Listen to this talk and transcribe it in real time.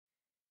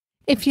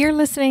If you're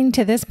listening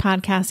to this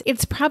podcast,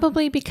 it's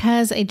probably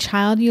because a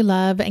child you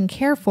love and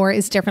care for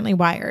is differently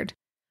wired.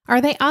 Are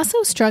they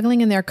also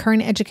struggling in their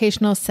current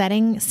educational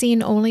setting,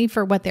 seen only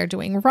for what they're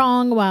doing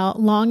wrong while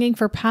longing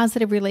for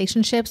positive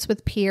relationships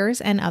with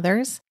peers and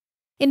others?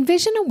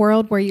 Envision a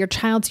world where your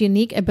child's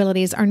unique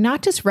abilities are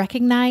not just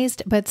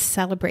recognized, but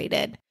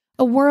celebrated.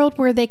 A world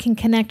where they can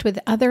connect with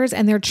others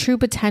and their true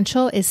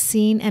potential is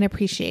seen and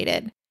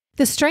appreciated.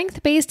 The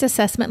Strength-Based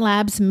Assessment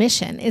Lab's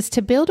mission is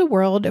to build a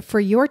world for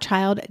your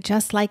child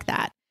just like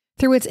that.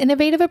 Through its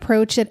innovative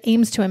approach, it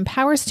aims to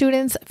empower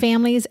students,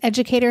 families,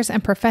 educators,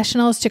 and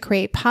professionals to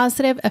create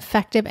positive,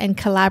 effective, and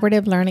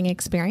collaborative learning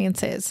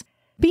experiences.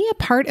 Be a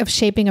part of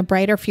shaping a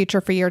brighter future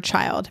for your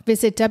child.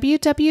 Visit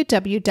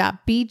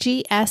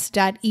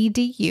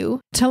www.bgs.edu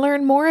to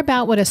learn more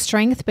about what a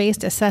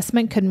strength-based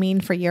assessment could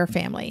mean for your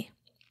family.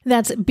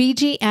 That's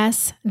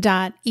bgs.edu.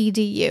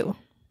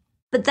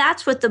 But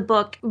that's what the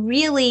book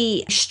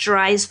really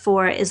strives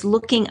for, is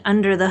looking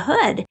under the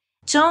hood.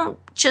 Don't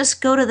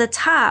just go to the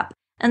top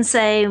and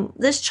say,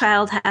 this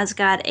child has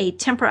got a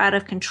temper out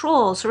of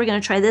control, so we're going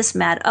to try this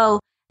med.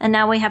 Oh, and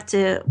now we have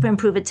to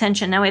improve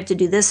attention. Now we have to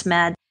do this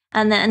med.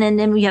 And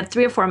then we have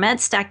 3 or 4 meds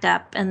stacked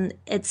up, and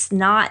it's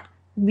not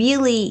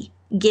really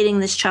getting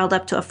this child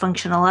up to a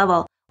functional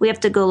level. We have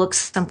to go look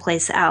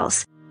someplace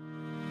else.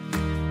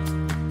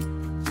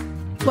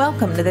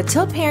 Welcome to the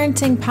Tilt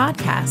Parenting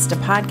Podcast, a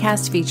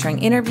podcast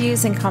featuring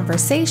interviews and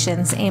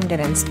conversations aimed at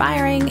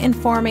inspiring,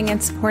 informing,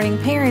 and supporting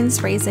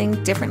parents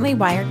raising differently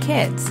wired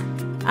kids.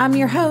 I'm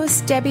your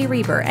host, Debbie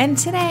Reber, and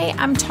today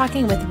I'm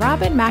talking with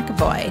Robyn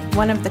McEvoy,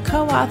 one of the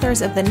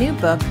co-authors of the new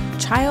book,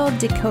 Child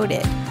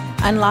Decoded,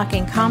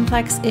 Unlocking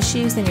Complex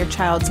Issues in Your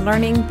Child's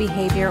Learning,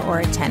 Behavior, or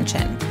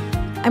Attention.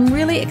 I'm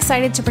really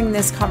excited to bring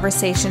this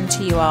conversation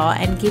to you all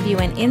and give you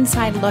an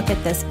inside look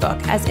at this book,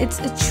 as it's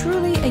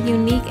truly a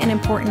unique and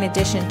important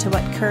addition to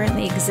what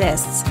currently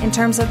exists in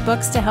terms of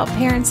books to help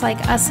parents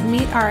like us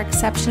meet our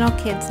exceptional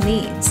kids'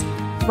 needs.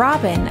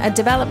 Robyn, a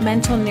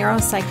developmental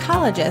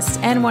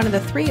neuropsychologist and one of the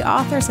 3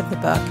 authors of the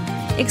book,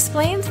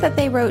 explains that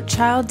they wrote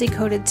Child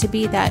Decoded to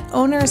be that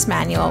owner's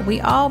manual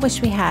we all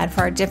wish we had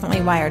for our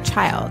differently wired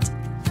child.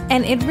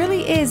 And it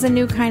really is a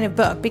new kind of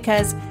book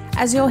because,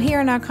 as you'll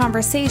hear in our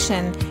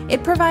conversation,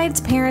 it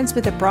provides parents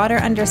with a broader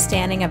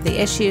understanding of the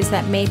issues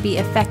that may be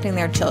affecting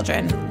their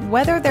children,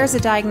 whether there's a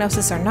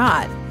diagnosis or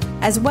not,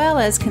 as well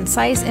as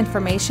concise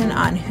information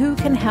on who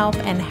can help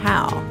and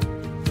how.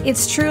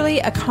 It's truly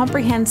a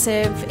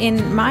comprehensive,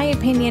 in my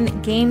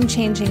opinion,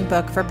 game-changing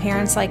book for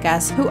parents like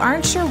us who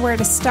aren't sure where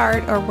to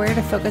start or where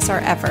to focus our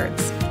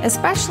efforts,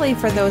 especially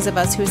for those of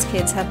us whose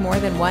kids have more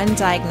than one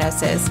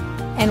diagnosis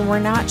and we're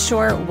not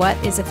sure what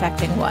is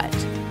affecting what.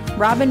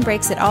 Robyn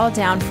breaks it all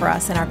down for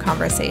us in our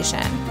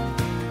conversation.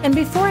 And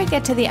before I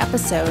get to the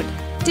episode,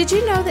 did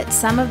you know that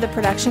some of the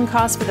production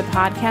costs for the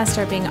podcast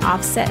are being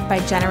offset by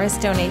generous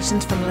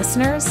donations from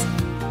listeners?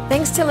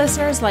 Thanks to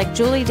listeners like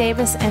Julie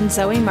Davis and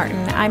Zoe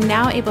Martin, I'm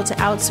now able to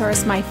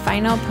outsource my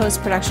final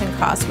post-production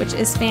costs, which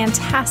is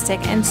fantastic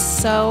and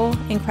so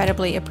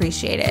incredibly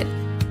appreciated.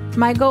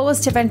 My goal is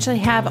to eventually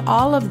have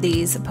all of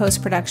these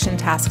post-production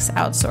tasks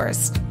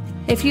outsourced.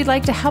 If you'd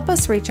like to help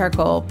us reach our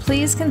goal,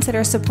 please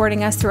consider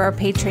supporting us through our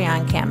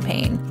Patreon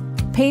campaign.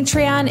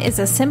 Patreon is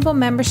a simple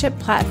membership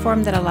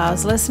platform that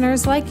allows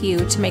listeners like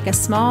you to make a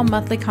small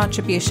monthly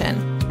contribution,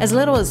 as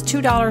little as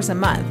 $2 a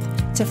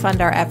month, to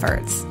fund our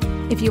efforts.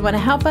 If you want to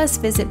help us,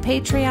 visit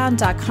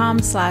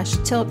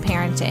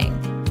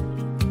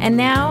patreon.com/tiltparenting. And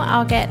now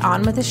I'll get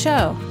on with the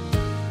show.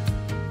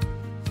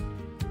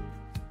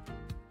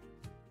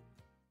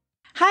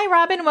 Hi,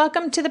 Robyn.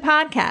 Welcome to the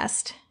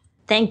podcast.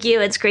 Thank you.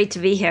 It's great to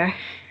be here.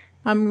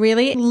 I'm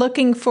really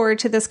looking forward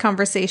to this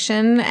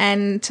conversation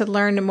and to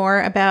learn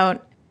more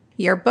about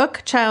your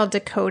book, Child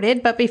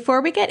Decoded. But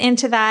before we get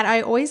into that,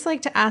 I always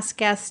like to ask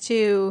guests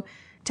to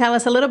tell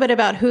us a little bit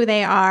about who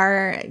they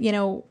are.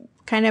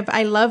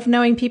 I love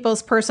knowing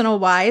people's personal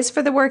whys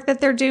for the work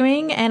that they're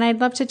doing, and I'd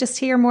love to just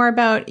hear more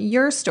about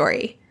your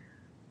story.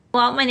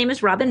 Well, my name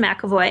is Robyn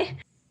McEvoy,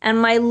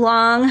 and my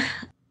long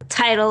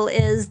title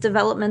is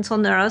Developmental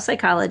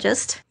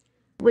Neuropsychologist,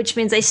 which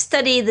means I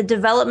study the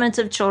development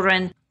of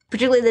children,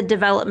 particularly the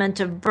development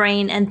of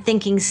brain and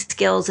thinking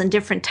skills and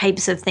different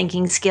types of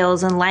thinking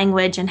skills and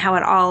language and how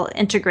it all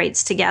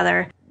integrates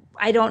together.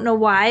 I don't know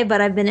why,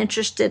 but I've been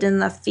interested in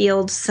the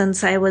field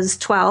since I was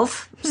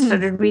 12.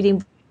 Started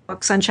reading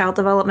books on child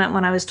development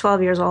when I was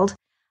 12 years old.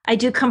 I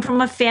do come from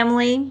a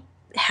family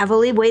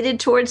heavily weighted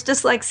towards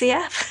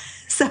dyslexia,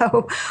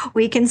 so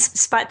we can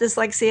spot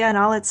dyslexia and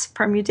all its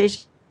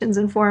permutations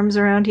and forms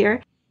around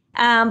here.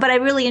 But I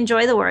really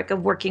enjoy the work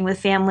of working with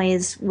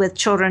families with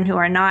children who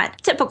are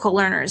not typical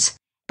learners,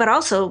 but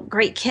also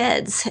great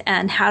kids.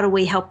 And how do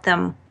we help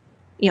them,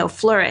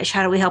 flourish?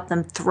 How do we help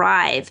them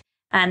thrive?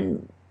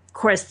 And of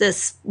course,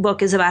 this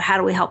book is about how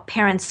do we help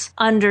parents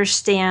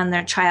understand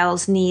their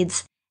child's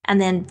needs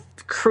and then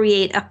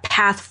create a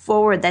path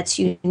forward that's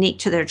unique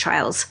to their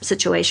child's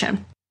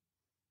situation.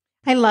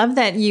 I love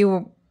that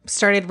you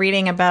started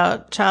reading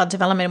about child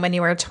development when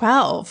you were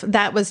 12.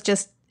 That was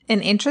just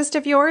an interest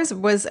of yours?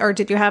 Or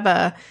did you have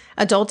a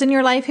adult in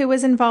your life who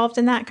was involved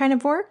in that kind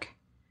of work?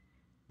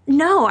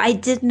 No, I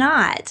did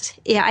not.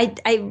 Yeah,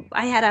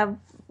 I had a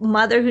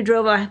mother who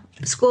drove a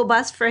school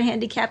bus for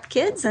handicapped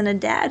kids and a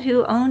dad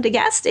who owned a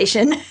gas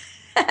station.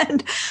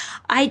 And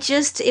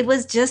it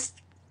was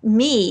just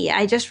me.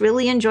 I just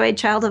really enjoyed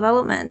child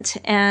development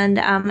and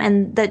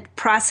the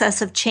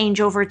process of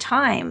change over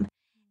time.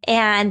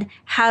 And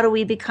how do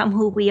we become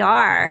who we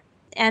are?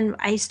 And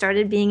I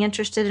started being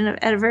interested in it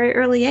at a very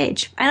early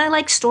age. And I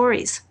like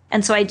stories.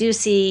 And so I do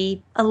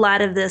see a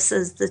lot of this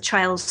as the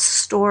child's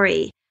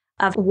story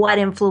of what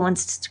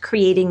influenced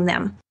creating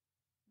them.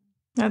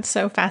 That's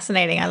so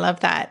fascinating. I love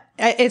that.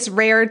 It's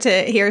rare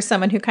to hear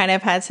someone who kind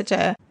of had such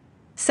a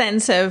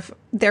sense of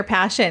their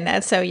passion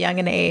at so young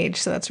an age.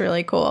 So that's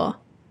really cool.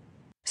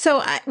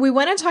 So we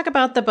want to talk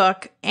about the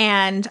book.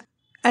 And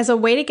as a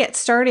way to get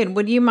started,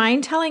 would you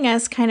mind telling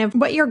us kind of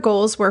what your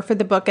goals were for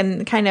the book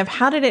and kind of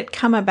how did it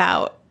come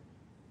about?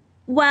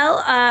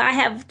 Well, I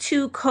have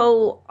two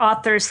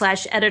co-authors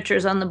 /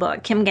 editors on the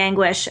book, Kim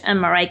Gangwish and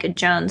Marika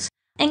Jones.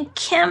 And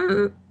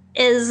Kim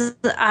is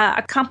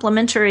a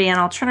complementary and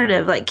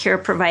alternative care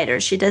provider.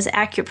 She does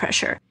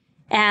acupressure.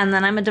 And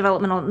then I'm a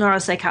developmental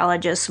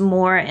neuropsychologist,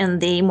 more in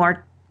the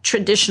more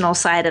traditional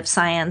side of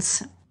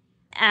science.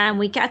 And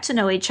we got to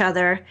know each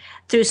other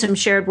through some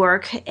shared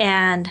work.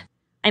 And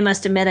I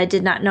must admit, I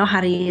did not know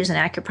how to use an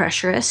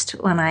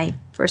acupressurist when I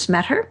first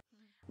met her.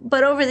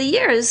 But over the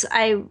years,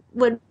 I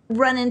would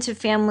run into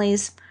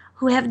families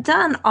who have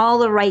done all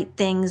the right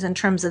things in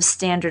terms of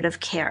standard of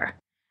care.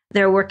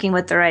 They're working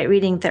with the right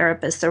reading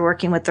therapist, they're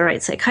working with the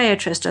right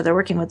psychiatrist, or they're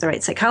working with the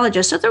right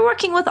psychologist, or they're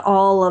working with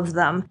all of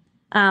them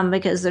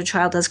because their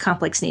child has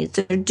complex needs.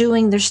 They're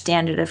doing their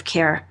standard of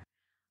care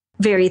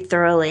very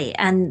thoroughly,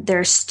 and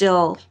they're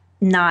still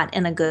not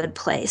in a good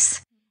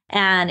place.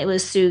 And it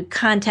was through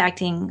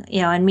contacting,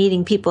 and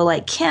meeting people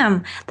like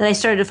Kim that I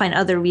started to find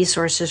other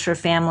resources for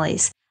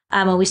families.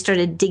 And we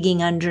started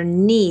digging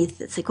underneath.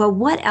 It's like, well,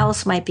 what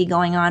else might be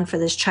going on for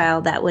this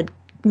child that would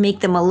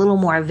make them a little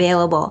more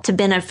available to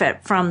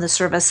benefit from the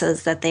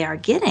services that they are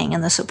getting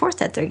and the support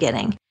that they're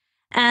getting.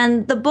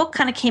 And the book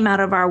kind of came out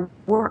of our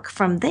work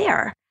from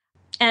there.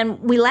 And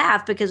we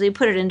laugh because we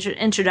put it in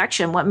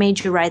introduction, what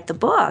made you write the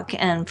book?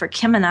 And for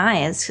Kim and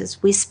I, is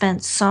because we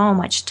spent so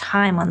much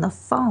time on the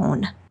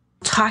phone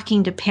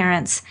talking to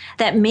parents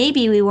that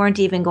maybe we weren't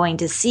even going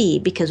to see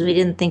because we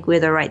didn't think we were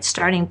the right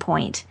starting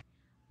point.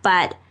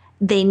 But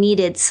they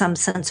needed some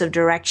sense of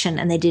direction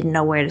and they didn't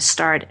know where to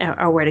start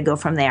or where to go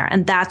from there.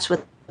 And that's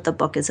what the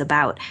book is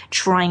about,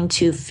 trying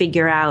to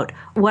figure out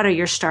what are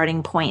your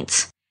starting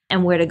points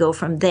and where to go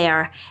from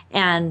there.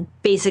 And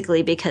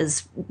basically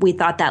because we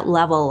thought that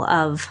level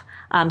of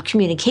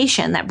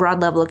communication, that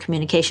broad level of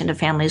communication to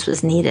families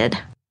was needed.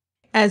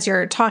 As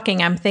you're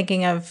talking, I'm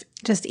thinking of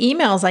just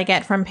emails I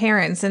get from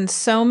parents, and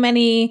so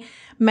many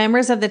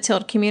members of the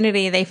TILT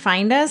community, they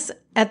find us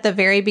at the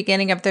very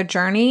beginning of their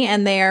journey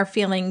and they are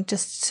feeling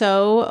just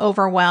so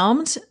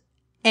overwhelmed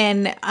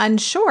and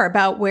unsure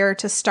about where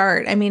to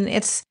start. I mean,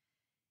 it's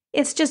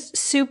just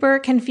super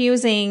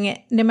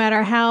confusing no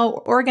matter how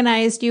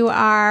organized you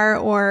are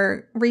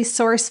or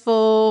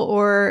resourceful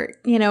or,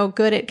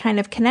 good at kind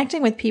of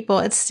connecting with people.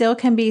 It still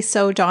can be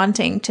so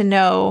daunting to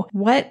know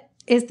what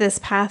is this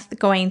path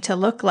going to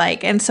look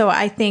like. And so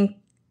I think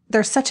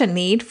there's such a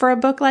need for a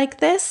book like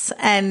this.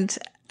 And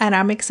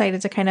I'm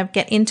excited to kind of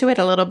get into it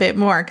a little bit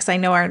more because I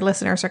know our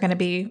listeners are going to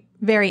be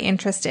very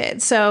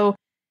interested. So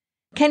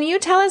can you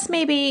tell us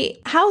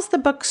maybe how's the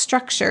book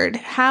structured?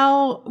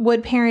 How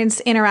would parents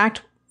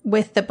interact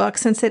with the book,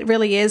 since it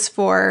really is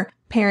for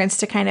parents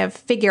to kind of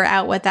figure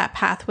out what that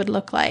path would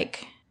look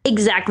like?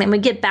 Exactly. And we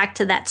get back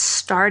to that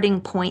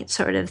starting point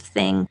sort of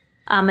thing,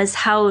 is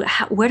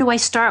where do I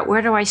start?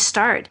 Where do I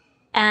start?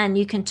 And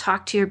you can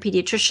talk to your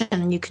pediatrician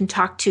and you can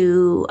talk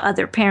to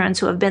other parents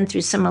who have been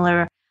through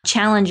similar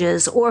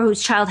challenges or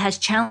whose child has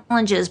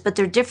challenges, but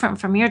they're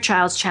different from your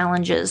child's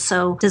challenges.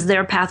 So does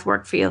their path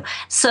work for you?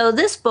 So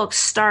this book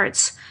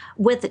starts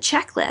with a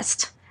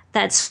checklist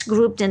that's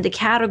grouped into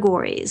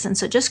categories. And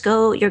so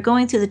you're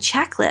going through the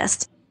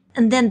checklist,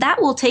 and then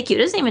that will take you, it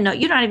doesn't even know,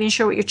 you're not even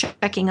sure what you're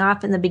checking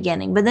off in the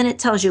beginning, but then it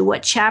tells you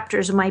what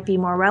chapters might be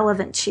more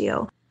relevant to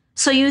you.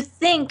 So you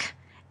think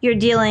you're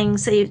dealing,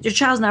 say your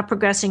child's not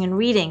progressing in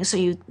reading, so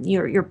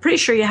you're pretty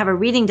sure you have a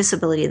reading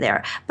disability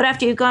there. But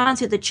after you've gone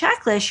through the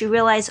checklist, you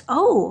realize,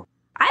 oh,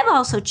 I've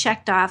also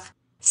checked off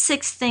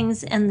 6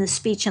 things in the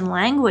speech and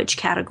language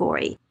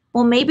category.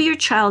 Well, maybe your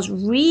child's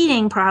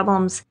reading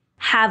problems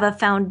have a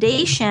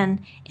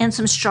foundation in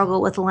some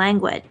struggle with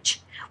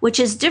language, which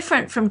is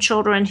different from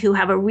children who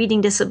have a reading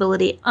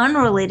disability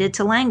unrelated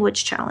to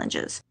language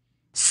challenges.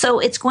 So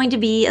it's going to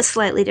be a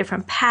slightly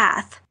different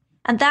path.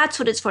 And that's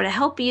what it's for, to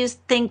help you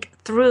think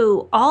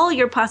through all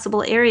your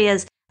possible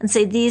areas and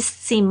say, these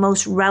seem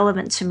most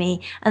relevant to me.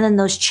 And then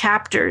those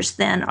chapters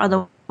then are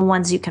the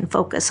ones you can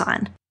focus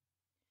on.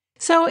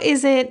 So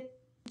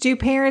do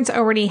parents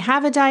already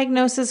have a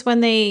diagnosis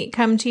when they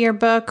come to your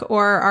book,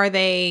 or are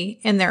they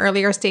in the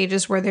earlier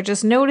stages where they're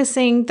just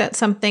noticing that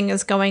something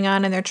is going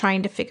on and they're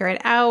trying to figure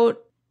it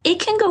out? it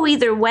can go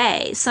either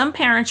way. Some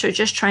parents are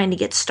just trying to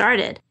get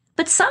started,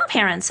 but some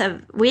parents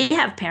we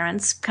have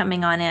parents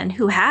coming on in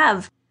who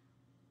have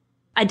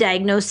a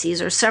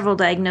diagnosis or several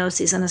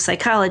diagnoses and a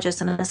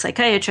psychologist and a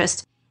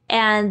psychiatrist,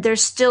 and they're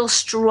still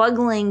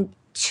struggling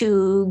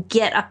to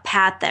get a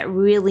path that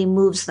really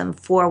moves them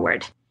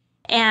forward.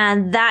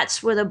 And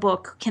that's where the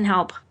book can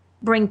help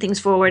bring things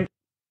forward.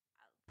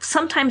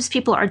 Sometimes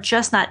people are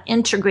just not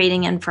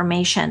integrating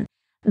information,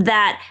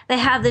 that they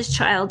have this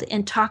child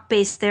in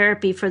talk-based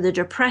therapy for the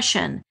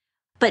depression,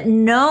 but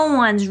no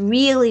one's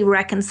really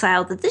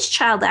reconciled that this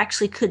child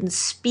actually couldn't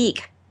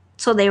speak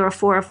till they were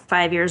 4 or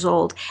 5 years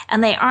old,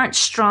 and they aren't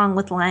strong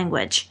with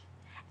language.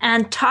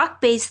 And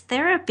talk-based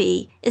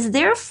therapy is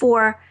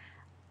therefore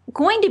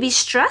going to be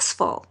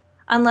stressful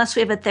unless we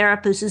have a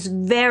therapist who's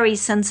very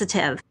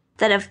sensitive,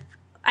 that if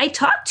I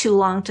talk too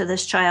long to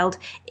this child,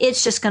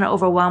 it's just going to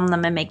overwhelm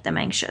them and make them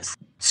anxious.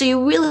 So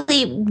you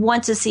really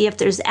want to see if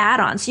there's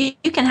add-ons. You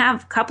can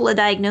have a couple of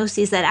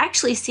diagnoses that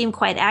actually seem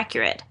quite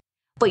accurate,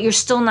 but you're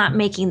still not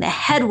making the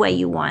headway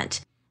you want.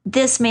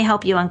 This may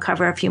help you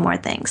uncover a few more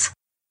things.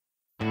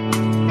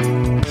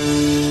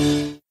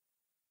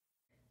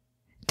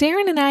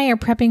 Darren and I are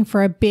prepping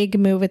for a big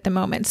move at the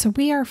moment, so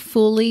we are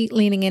fully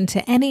leaning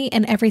into any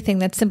and everything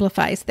that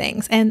simplifies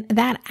things, and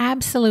that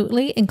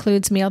absolutely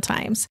includes meal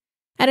times.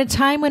 At a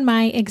time when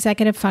my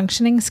executive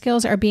functioning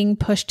skills are being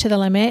pushed to the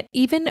limit,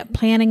 even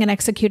planning and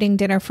executing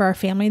dinner for our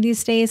family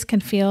these days can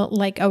feel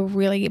like a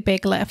really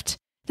big lift.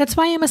 That's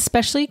why I'm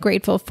especially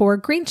grateful for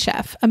Green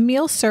Chef, a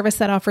meal service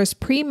that offers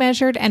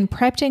pre-measured and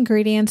prepped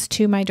ingredients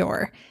to my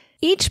door.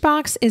 Each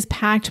box is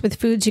packed with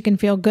foods you can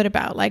feel good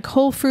about, like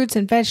whole fruits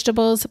and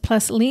vegetables,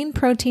 plus lean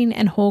protein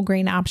and whole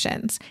grain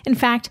options. In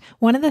fact,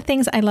 one of the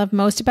things I love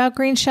most about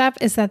Green Chef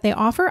is that they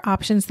offer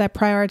options that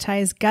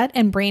prioritize gut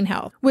and brain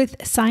health, with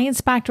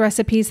science-backed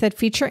recipes that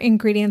feature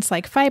ingredients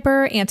like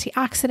fiber,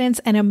 antioxidants,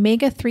 and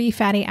omega-3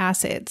 fatty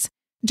acids.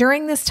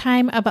 During this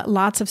time of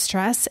lots of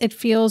stress, it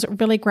feels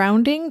really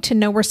grounding to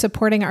know we're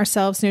supporting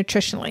ourselves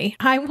nutritionally.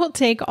 I will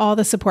take all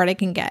the support I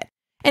can get.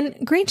 And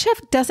Green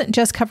Chef doesn't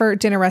just cover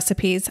dinner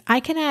recipes. I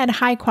can add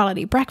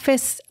high-quality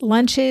breakfasts,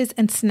 lunches,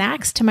 and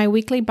snacks to my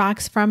weekly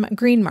box from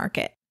Green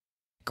Market.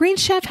 Green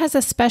Chef has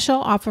a special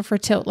offer for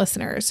Tilt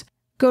listeners.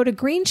 Go to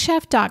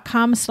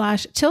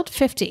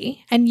greenchef.com/tilt50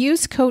 and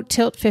use code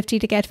TILT50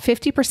 to get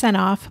 50%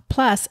 off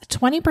plus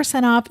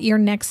 20% off your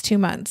next 2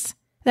 months.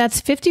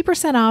 That's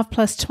 50% off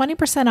plus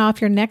 20%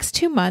 off your next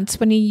 2 months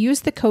when you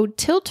use the code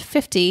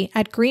TILT50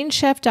 at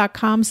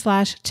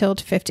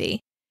greenchef.com/tilt50.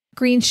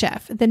 Green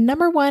Chef, the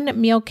 #1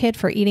 meal kit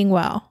for eating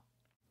well.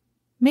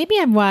 Maybe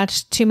I've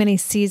watched too many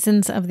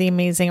seasons of The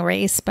Amazing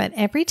Race, but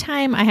every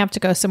time I have to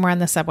go somewhere on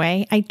the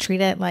subway, I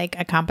treat it like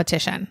a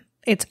competition.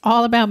 It's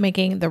all about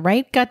making the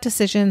right gut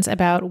decisions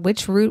about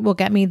which route will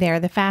get me there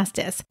the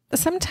fastest.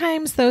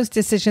 Sometimes those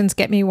decisions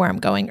get me where I'm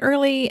going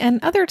early,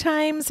 and other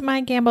times my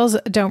gambles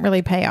don't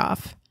really pay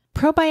off.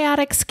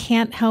 Probiotics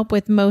can't help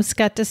with most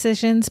gut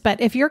decisions,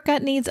 but if your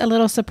gut needs a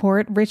little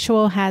support,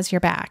 Ritual has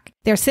your back.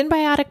 Their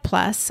Symbiotic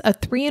Plus, a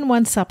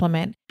 3-in-1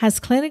 supplement,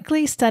 has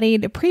clinically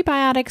studied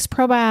prebiotics,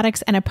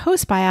 probiotics, and a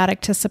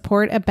postbiotic to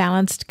support a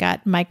balanced gut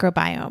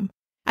microbiome.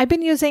 I've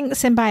been using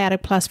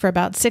Symbiotic Plus for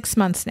about 6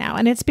 months now,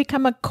 and it's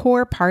become a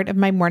core part of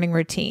my morning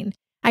routine.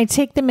 I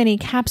take the mini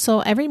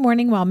capsule every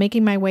morning while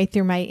making my way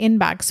through my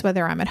inbox,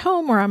 whether I'm at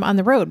home or I'm on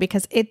the road,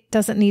 because it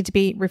doesn't need to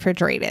be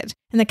refrigerated.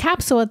 And the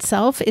capsule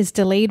itself is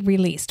delayed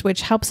released,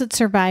 which helps it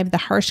survive the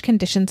harsh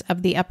conditions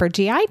of the upper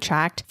GI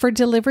tract for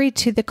delivery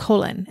to the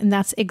colon. And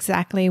that's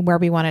exactly where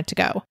we want it to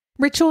go.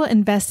 Ritual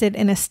invested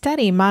in a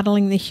study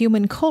modeling the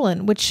human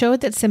colon, which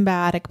showed that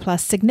Symbiotic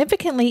Plus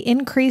significantly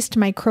increased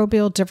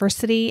microbial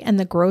diversity and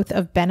the growth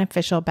of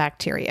beneficial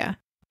bacteria.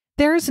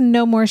 There's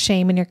no more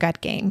shame in your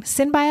gut game.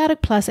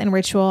 Symbiotic Plus and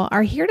Ritual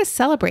are here to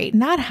celebrate,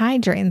 not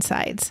hide your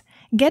insides.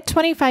 Get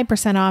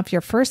 25% off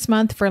your first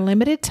month for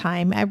limited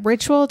time at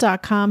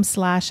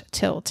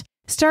ritual.com/tilt.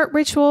 Start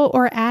Ritual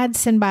or add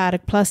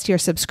Symbiotic Plus to your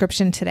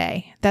subscription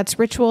today. That's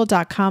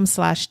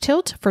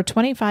ritual.com/tilt for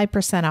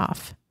 25%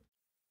 off.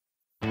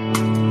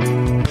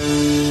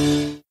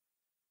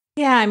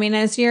 Yeah, I mean,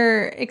 as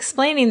you're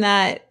explaining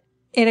that,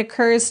 it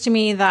occurs to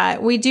me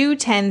that we do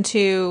tend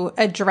to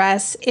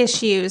address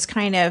issues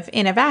kind of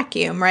in a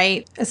vacuum,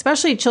 right?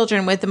 Especially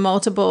children with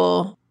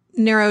multiple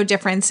neuro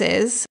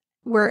differences.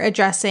 We're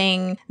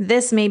addressing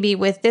this maybe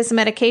with this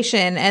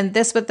medication and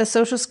this with the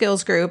social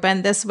skills group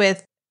and this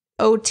with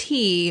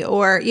OT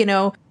or,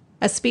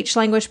 a speech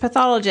language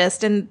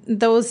pathologist and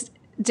those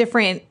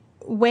different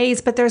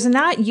ways. But there's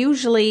not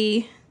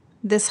usually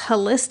this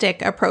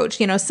holistic approach,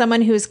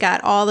 someone who's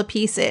got all the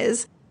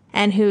pieces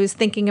and who's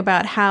thinking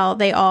about how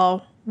they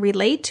all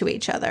relate to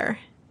each other.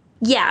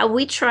 Yeah,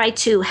 we try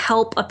to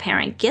help a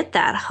parent get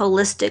that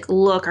holistic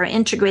look or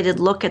integrated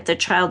look at their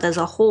child as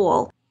a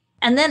whole.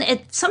 And then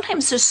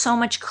sometimes there's so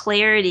much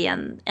clarity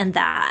in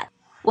that.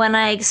 When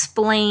I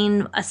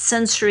explain a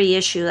sensory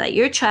issue, that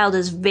your child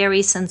is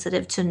very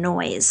sensitive to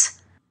noise.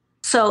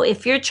 So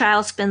if your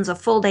child spends a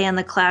full day in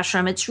the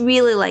classroom, it's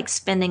really like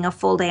spending a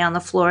full day on the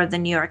floor of the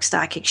New York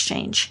Stock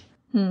Exchange.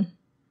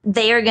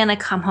 they are going to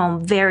come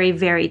home very,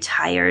 very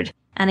tired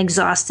and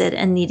exhausted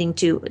and needing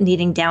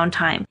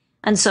downtime.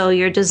 And so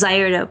your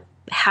desire to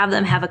have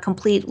them have a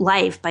complete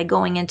life by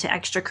going into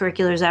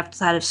extracurriculars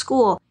outside of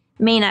school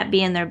may not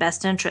be in their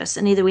best interest.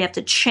 And either we have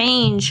to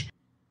change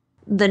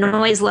the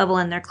noise level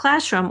in their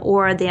classroom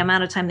or the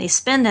amount of time they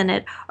spend in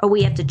it, or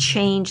we have to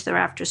change their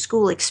after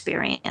school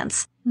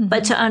experience. Mm-hmm.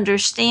 But to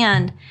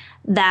understand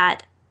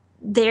that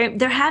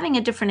they're having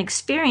a different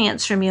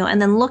experience from you,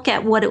 and then look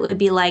at what it would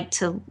be like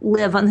to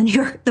live on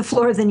the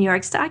floor of the New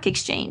York Stock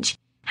Exchange.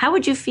 How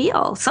would you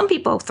feel? Some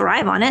people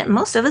thrive on it, and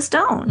most of us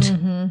don't.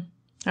 Mm-hmm.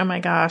 Oh my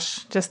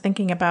gosh, just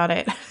thinking about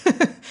it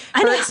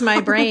hurts my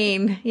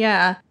brain.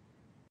 Yeah.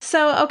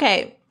 So,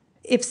 okay,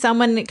 if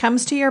someone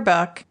comes to your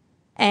book,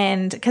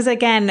 and because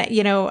again,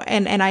 you know,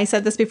 and I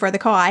said this before the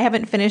call, I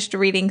haven't finished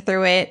reading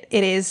through it.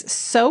 It is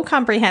so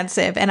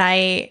comprehensive, and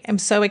I am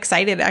so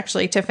excited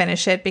actually to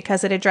finish it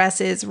because it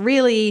addresses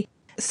really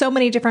so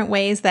many different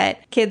ways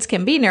that kids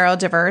can be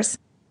neurodiverse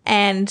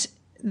and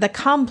the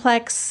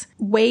complex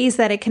ways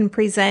that it can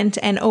present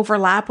and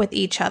overlap with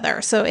each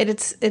other. So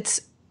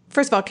it's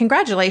first of all,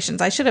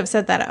 congratulations. I should have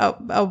said that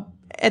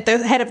at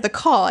the head of the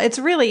call. It's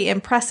really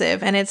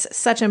impressive, and it's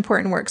such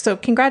important work. So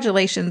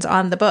congratulations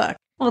on the book.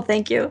 Well,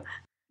 thank you.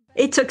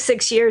 It took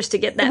 6 years to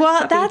get that.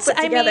 Well, put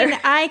together. I mean,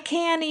 I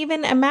can't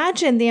even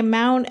imagine the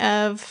amount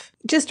of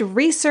just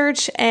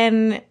research,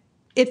 and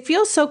it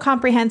feels so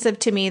comprehensive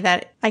to me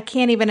that I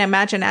can't even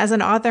imagine as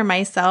an author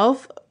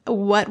myself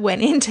what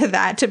went into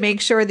that to make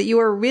sure that you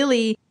are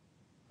really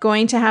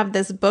going to have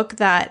this book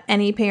that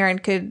any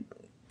parent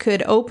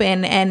could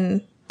open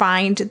and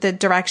find the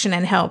direction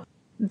and help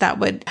that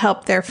would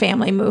help their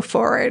family move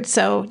forward.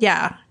 So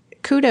yeah,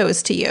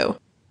 kudos to you.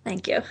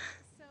 Thank you.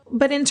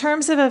 But in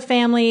terms of a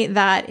family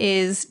that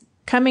is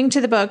coming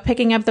to the book,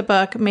 picking up the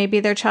book, maybe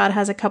their child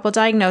has a couple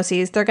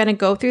diagnoses, they're going to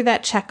go through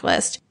that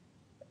checklist.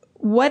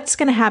 What's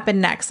going to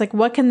happen next? Like,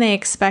 what can they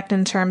expect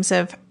in terms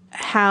of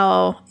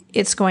how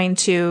it's going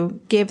to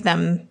give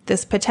them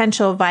this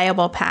potential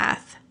viable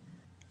path?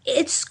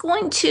 It's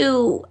going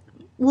to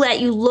let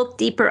you look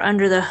deeper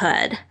under the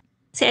hood.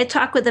 See, I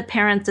talked with a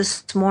parent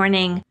this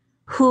morning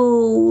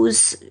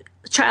whose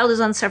child is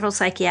on several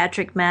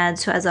psychiatric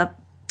meds, who has a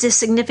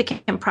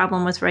significant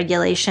problem with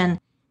regulation.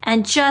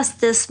 And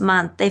just this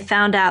month, they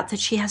found out that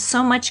she has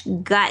so much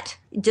gut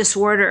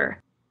disorder.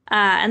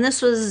 And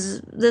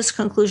this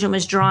conclusion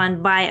was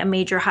drawn by a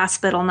major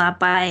hospital, not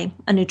by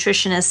a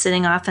nutritionist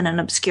sitting off in an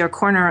obscure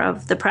corner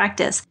of the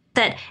practice,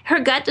 that her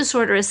gut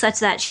disorder is such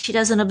that she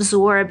doesn't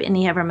absorb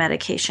any of her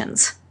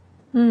medications.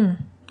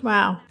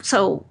 Wow.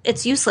 So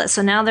it's useless.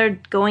 So now they're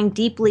going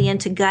deeply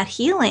into gut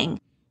healing.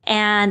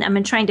 And I've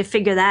been trying to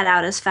figure that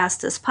out as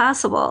fast as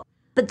possible.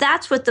 But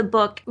that's what the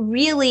book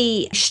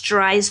really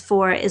strives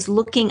for, is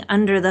looking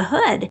under the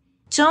hood.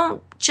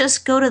 Don't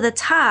just go to the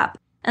top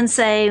and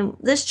say,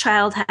 this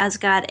child has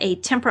got a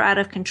temper out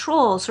of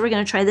control, so we're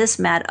going to try this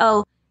med.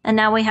 Oh, and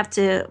now we have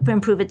to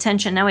improve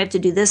attention. Now we have to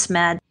do this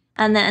med.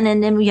 And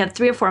then we have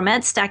 3 or 4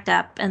 meds stacked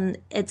up, and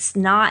it's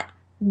not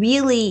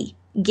really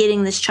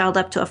getting this child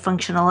up to a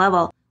functional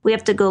level. We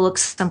have to go look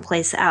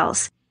someplace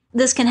else.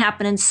 This can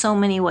happen in so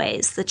many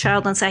ways. The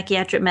child on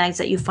psychiatric meds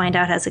that you find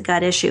out has a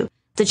gut issue.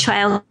 The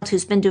child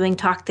who's been doing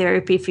talk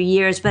therapy for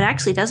years but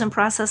actually doesn't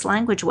process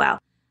language well.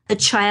 The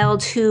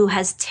child who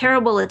has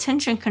terrible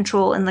attention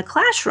control in the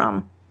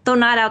classroom, though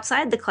not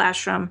outside the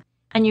classroom,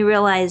 and you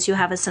realize you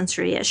have a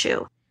sensory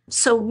issue.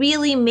 So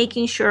really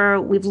making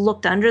sure we've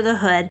looked under the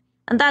hood,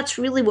 and that's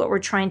really what we're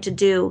trying to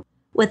do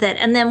with it.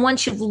 And then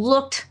once you've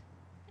looked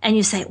and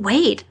you say,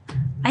 wait,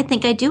 I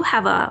think I do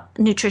have a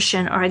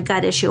nutrition or a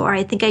gut issue, or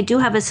I think I do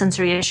have a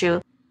sensory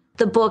issue,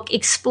 the book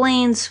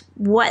explains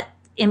what,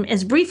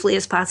 as briefly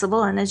as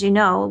possible, and as you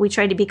know, we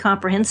try to be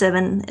comprehensive,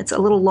 and it's a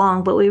little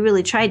long, but we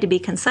really tried to be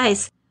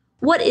concise.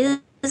 What is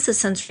a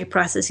sensory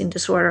processing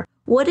disorder?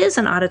 What is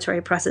an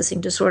auditory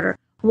processing disorder?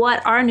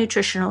 What are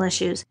nutritional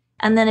issues?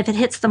 And then if it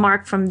hits the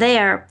mark from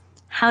there,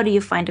 how do you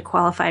find a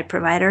qualified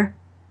provider?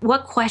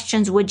 What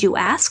questions would you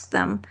ask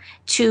them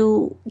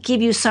to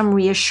give you some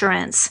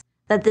reassurance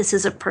that this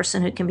is a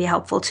person who can be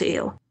helpful to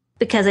you?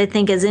 Because I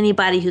think as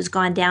anybody who's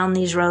gone down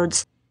these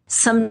roads,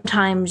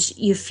 sometimes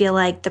you feel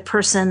like the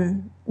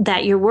person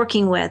that you're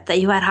working with, that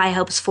you had high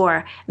hopes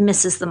for,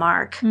 misses the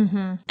mark.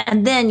 Mm-hmm.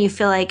 And then you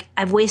feel like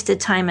I've wasted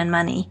time and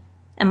money,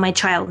 and my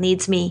child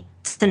needs me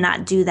to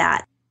not do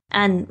that.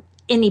 And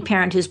any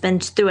parent who's been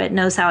through it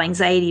knows how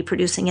anxiety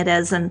producing it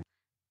is. And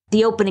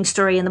the opening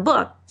story in the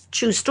book,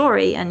 true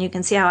story, and you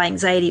can see how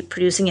anxiety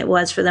producing it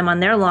was for them on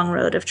their long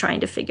road of trying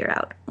to figure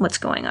out what's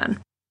going on.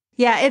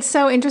 Yeah, it's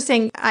so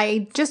interesting.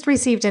 I just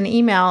received an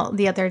email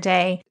the other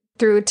day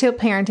through Tilt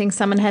Parenting.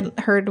 Someone had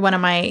heard one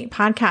of my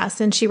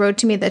podcasts, and she wrote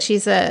to me that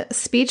she's a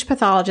speech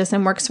pathologist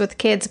and works with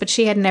kids, but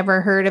she had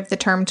never heard of the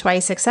term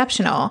twice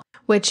exceptional,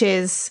 which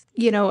is,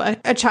 you know,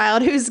 a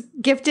child who's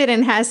gifted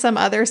and has some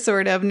other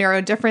sort of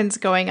neurodifference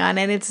going on.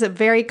 And it's a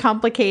very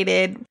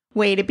complicated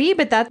way to be,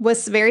 but that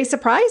was very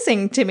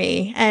surprising to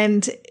me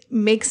and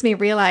makes me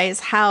realize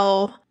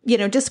how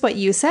just what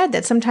you said,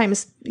 that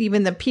sometimes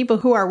even the people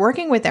who are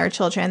working with our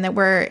children, that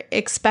we're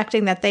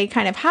expecting that they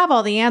kind of have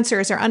all the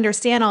answers or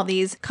understand all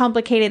these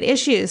complicated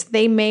issues,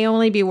 they may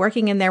only be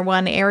working in their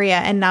one area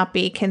and not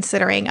be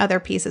considering other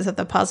pieces of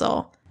the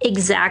puzzle.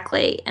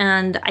 Exactly.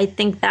 And I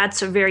think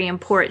that's a very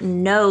important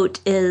note,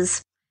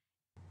 is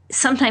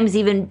sometimes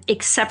even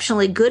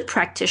exceptionally good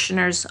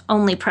practitioners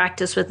only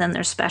practice within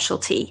their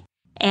specialty.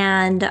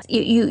 And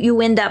you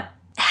end up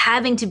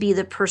having to be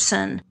the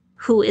person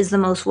who is the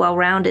most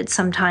well-rounded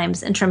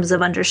sometimes in terms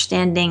of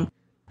understanding,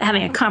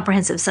 having a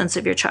comprehensive sense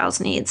of your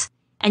child's needs.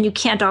 And you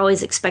can't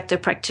always expect a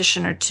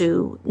practitioner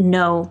to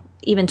know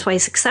even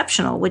twice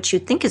exceptional, which you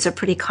think is a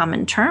pretty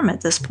common term at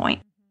this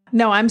point.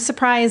 No, I'm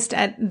surprised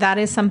at that.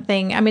 Is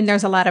something, I mean,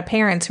 there's a lot of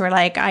parents who are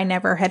like, I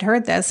never had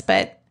heard this,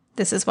 but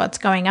this is what's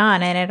going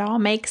on. And it all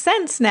makes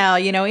sense now.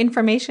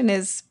 Information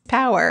is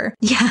power.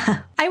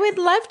 Yeah. I would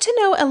love to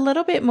know a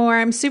little bit more.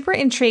 I'm super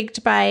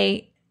intrigued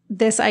by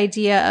this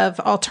idea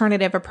of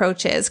alternative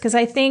approaches, because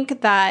I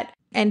think that,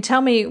 and tell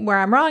me where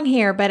I'm wrong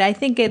here, but I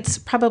think it's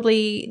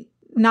probably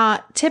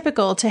not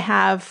typical to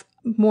have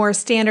more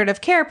standard of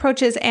care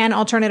approaches and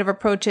alternative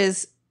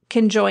approaches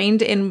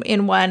conjoined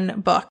in one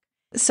book.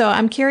 So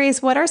I'm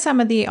curious, what are some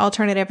of the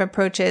alternative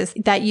approaches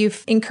that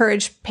you've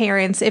encouraged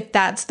parents, if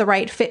that's the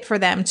right fit for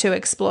them, to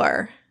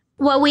explore?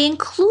 Well, we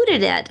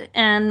included it,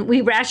 and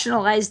we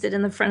rationalized it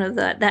in the front of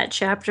that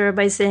chapter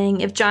by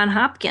saying, if Johns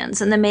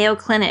Hopkins and the Mayo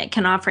Clinic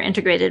can offer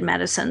integrated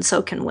medicine,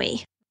 so can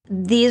we.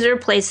 These are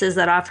places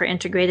that offer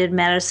integrated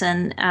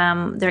medicine.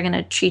 They're going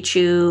to treat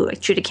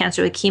a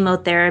cancer with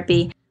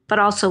chemotherapy, but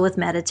also with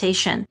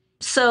meditation.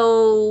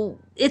 So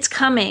it's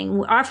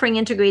coming. Offering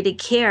integrated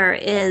care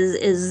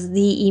is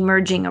the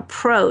emerging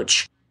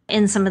approach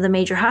in some of the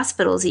major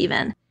hospitals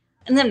even.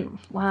 And then,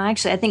 well,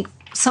 actually, I think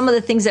some of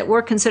the things that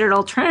were considered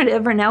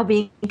alternative are now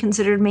being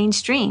considered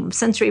mainstream.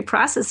 Sensory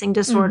processing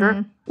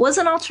disorder was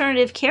an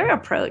alternative care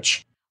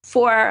approach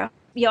for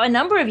a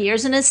number of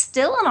years, and is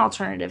still an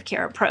alternative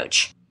care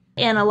approach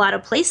in a lot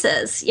of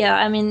places.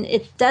 I mean,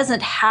 it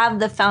doesn't have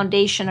the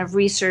foundation of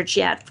research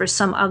yet for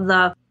some of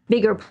the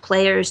bigger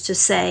players to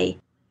say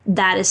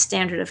that is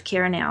standard of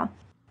care now.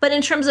 But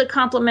in terms of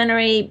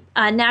complementary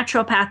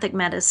naturopathic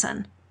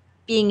medicine,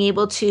 being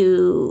able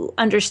to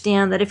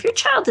understand that if your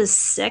child is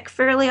sick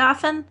fairly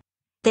often,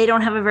 they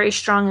don't have a very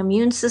strong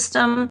immune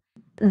system,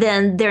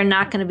 then they're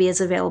not going to be as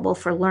available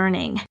for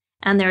learning,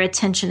 and their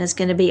attention is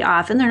going to be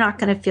off, and they're not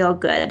going to feel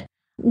good.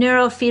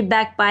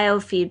 Neurofeedback,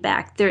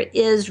 biofeedback. There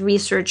is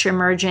research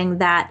emerging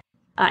that,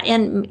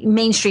 in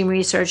mainstream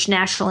research,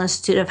 National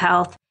Institute of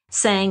Health,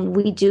 saying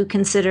we do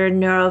consider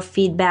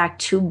neurofeedback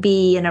to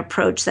be an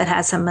approach that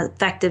has some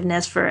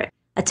effectiveness for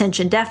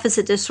attention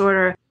deficit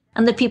disorder.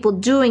 And the people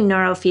doing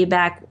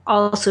neurofeedback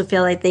also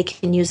feel like they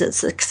can use it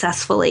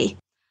successfully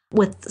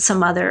with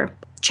some other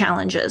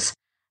challenges.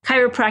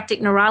 Chiropractic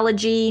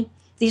neurology.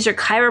 These are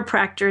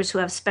chiropractors who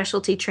have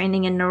specialty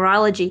training in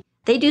neurology.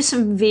 They do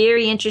some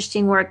very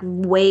interesting work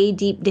way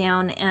deep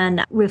down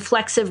in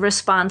reflexive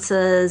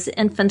responses,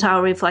 infant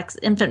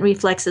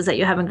reflexes that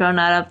you haven't grown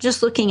out of,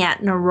 just looking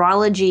at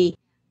neurology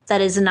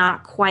that is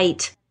not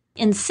quite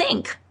in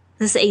sync,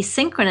 this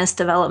asynchronous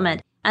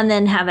development, and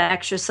then have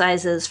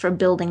exercises for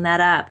building that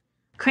up.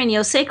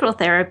 Craniosacral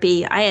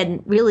therapy, I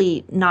had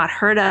really not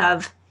heard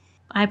of.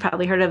 I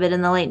probably heard of it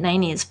in the late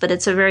 90s, but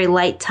it's a very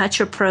light touch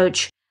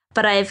approach.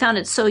 But I have found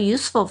it so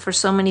useful for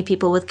so many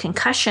people with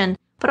concussion,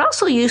 but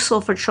also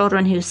useful for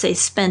children who, say,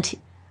 spent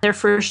their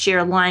first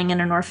year lying in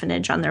an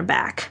orphanage on their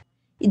back.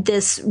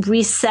 This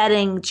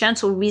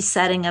gentle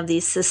resetting of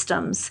these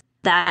systems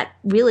that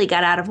really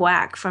got out of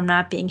whack from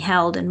not being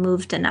held and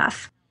moved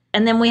enough.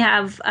 And then we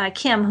have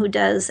Kim, who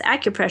does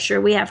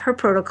acupressure. We have her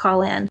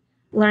protocol in,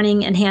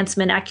 Learning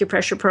Enhancement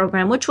Acupressure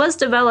Program, which was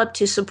developed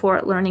to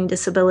support learning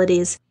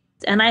disabilities.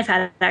 And I've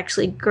had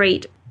actually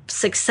great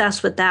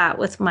success with that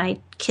with my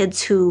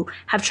kids who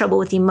have trouble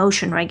with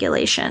emotion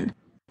regulation.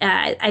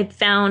 I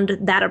found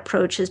that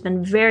approach has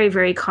been very,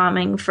 very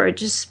calming for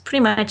just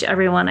pretty much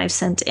everyone I've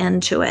sent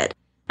into it.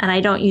 And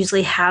I don't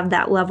usually have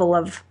that level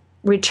of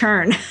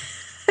return.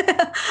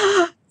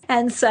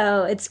 And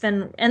so it's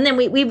been, and then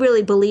we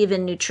really believe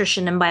in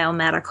nutrition and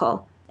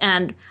biomedical.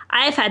 And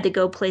I've had to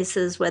go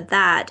places with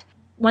that.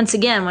 Once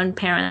again, when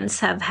parents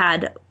have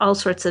had all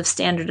sorts of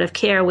standard of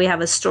care, we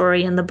have a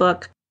story in the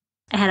book.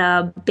 I had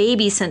a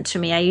baby sent to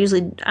me.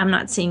 I'm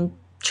not seeing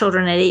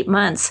children at 8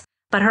 months,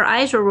 but her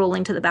eyes were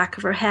rolling to the back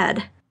of her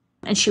head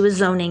and she was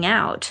zoning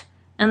out.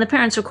 And the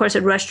parents, of course,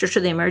 had rushed her to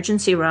the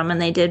emergency room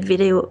and they did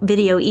video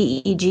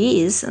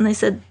EEGs and they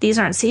said, these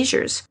aren't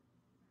seizures.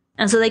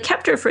 And so they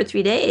kept her for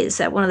 3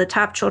 days at one of the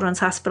top children's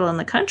hospital in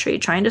the country,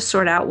 trying to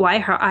sort out why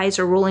her eyes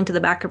are rolling to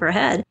the back of her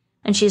head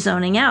and she's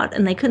zoning out.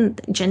 And they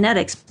couldn't,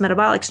 genetics,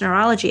 metabolics,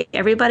 neurology,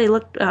 everybody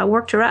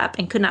worked her up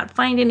and could not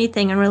find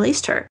anything and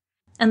released her.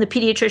 And the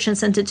pediatrician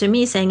sent it to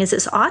me saying, is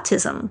this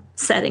autism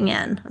setting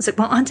in? I was like,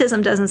 well,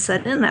 autism doesn't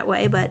set in that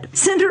way, but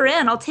send her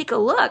in. I'll take a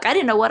look. I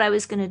didn't know what I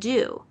was going to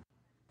do.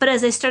 But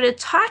as I started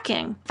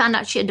talking, found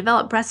out she had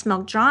developed breast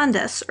milk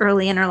jaundice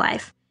early in her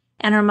life.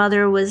 and her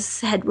mother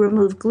had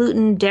removed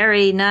gluten,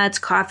 dairy, nuts,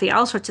 coffee,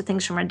 all sorts of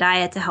things from her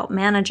diet to help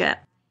manage it.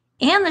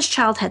 And this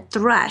child had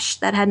thrush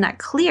that had not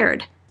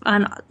cleared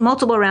on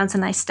multiple rounds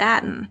of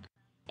nystatin.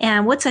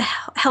 And what's a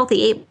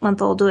healthy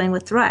 8-month-old doing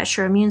with thrush?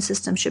 Her immune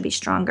system should be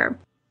stronger.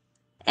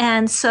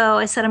 And so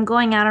I said, I'm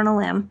going out on a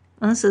limb.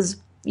 And this is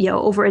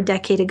over a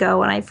decade ago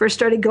when I first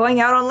started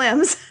going out on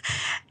limbs.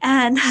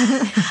 And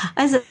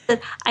I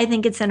said, I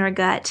think it's in her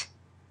gut.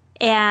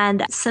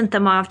 And sent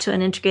them off to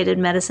an integrated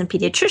medicine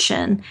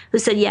pediatrician who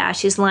said, yeah,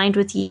 she's lined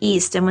with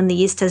yeast. And when the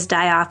yeast has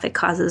die-off, it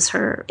causes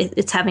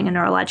it's having a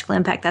neurological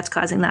impact that's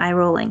causing the eye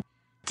rolling.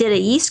 Did a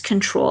yeast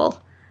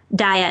control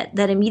diet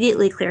that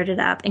immediately cleared it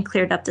up and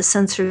cleared up the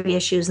sensory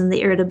issues and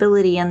the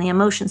irritability and the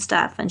emotion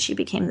stuff. And she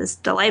became this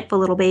delightful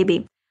little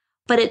baby.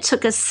 But it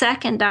took a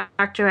second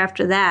doctor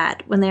after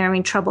that, when they were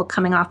having trouble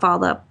coming off all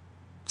the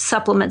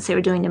supplements they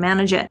were doing to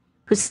manage it,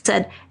 who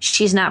said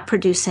she's not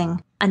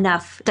producing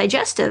enough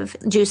digestive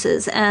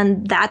juices,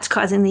 and that's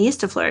causing the yeast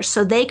to flourish.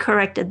 So they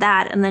corrected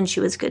that, and then she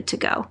was good to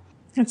go.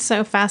 It's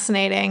so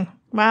fascinating.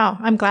 Wow.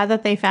 I'm glad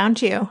that they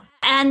found you.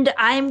 And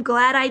I'm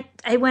glad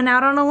I went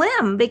out on a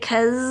limb,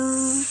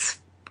 because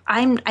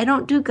I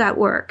don't do gut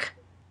work.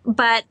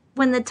 But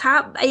when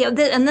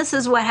and this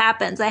is what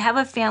happens. I have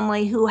a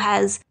family who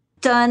has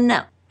done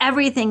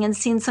everything and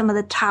seen some of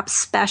the top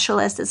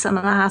specialists at some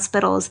of the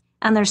hospitals,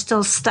 and they're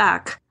still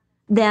stuck.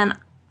 Then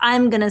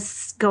I'm going to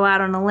go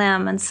out on a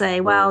limb and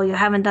say, well, you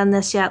haven't done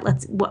this yet.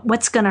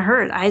 What's going to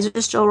hurt? Eyes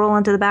are still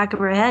rolling to the back of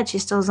her head.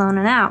 She's still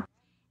zoning out.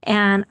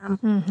 And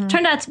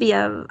turned out to be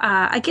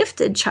a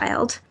gifted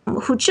child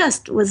who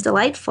just was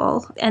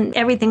delightful, and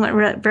everything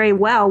went very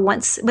well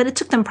but it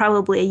took them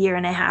probably a year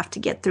and a half to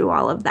get through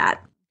all of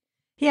that.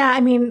 Yeah,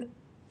 I mean,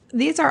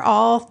 these are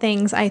all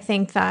things I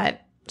think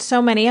that so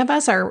many of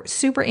us are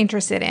super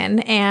interested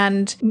in,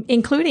 and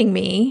including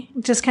me,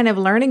 just kind of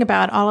learning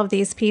about all of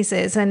these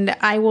pieces. And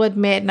I will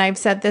admit, and I've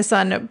said this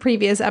on a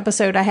previous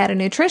episode, I had a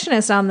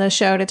nutritionist on the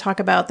show to talk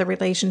about the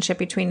relationship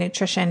between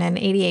nutrition and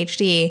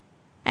ADHD.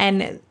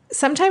 And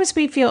sometimes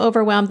we feel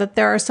overwhelmed that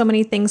there are so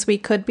many things we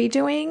could be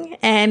doing,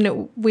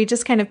 and we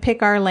just kind of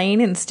pick our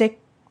lane and stick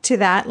to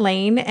that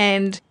lane.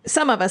 And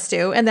some of us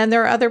do. And then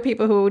there are other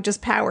people who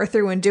just power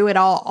through and do it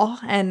all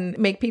and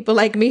make people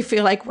like me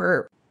feel like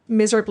we're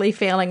miserably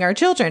failing our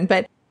children.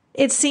 But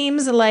it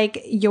seems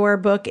like your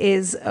book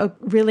is a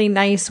really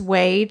nice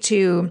way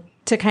to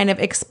kind of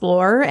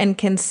explore and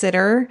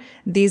consider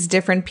these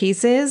different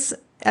pieces,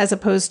 as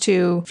opposed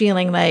to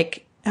feeling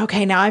like,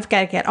 okay, now I've got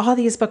to get all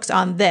these books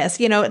on this.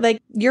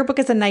 Like your book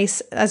is a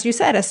nice, as you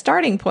said, a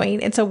starting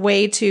point. It's a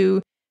way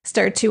to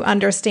start to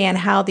understand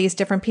how these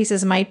different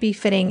pieces might be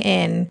fitting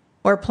in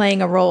or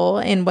playing a role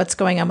in what's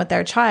going on with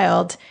their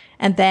child.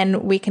 And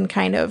then we can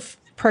kind of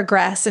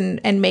progress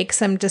and make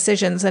some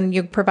decisions, and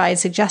you provide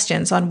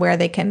suggestions on where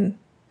they can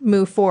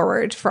move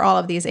forward for all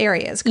of these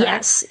areas, correct?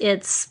 Yes,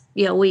 it's,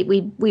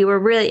 we were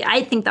really,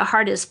 I think the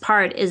hardest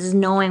part is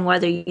knowing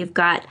whether you've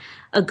got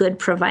a good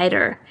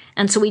provider.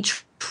 And so we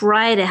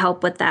try to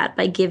help with that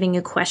by giving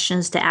you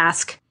questions to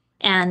ask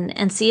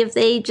and see if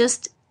they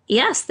just,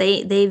 yes,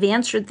 they've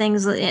answered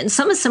things. And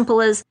some as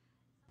simple as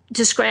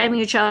describing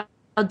your child,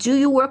 do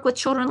you work with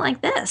children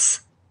like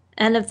this?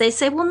 And if they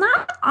say, well,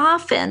 not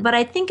often, but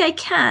I think I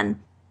can.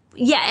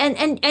 Yeah,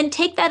 and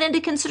take that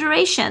into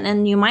consideration.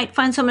 And you might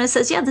find someone that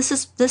says, yeah, this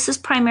is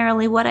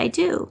primarily what I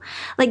do.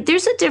 Like,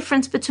 there's a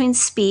difference between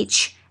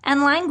speech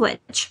and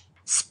language.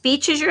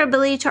 Speech is your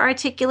ability to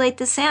articulate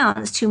the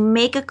sounds, to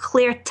make a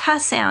clear t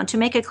sound, to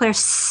make a clear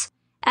s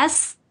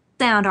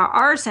sound or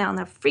r sound,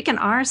 the freaking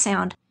r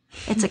sound.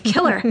 It's a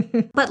killer.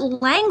 But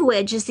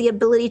language is the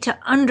ability to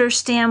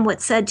understand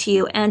what's said to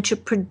you and to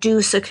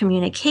produce a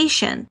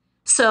communication.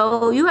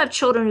 So you have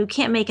children who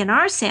can't make an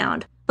R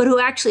sound, but who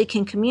actually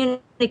can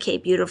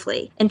communicate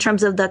beautifully in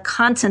terms of the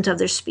content of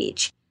their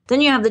speech.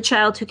 Then you have the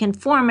child who can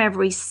form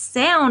every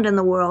sound in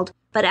the world,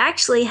 but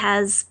actually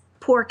has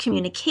poor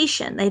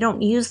communication. They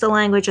don't use the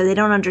language, or they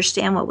don't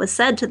understand what was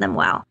said to them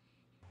well.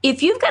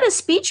 If you've got a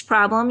speech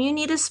problem, you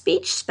need a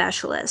speech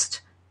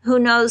specialist who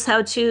knows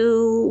how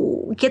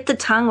to get the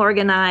tongue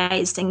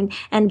organized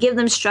and give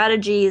them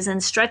strategies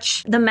and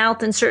stretch the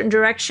mouth in certain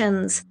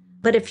directions.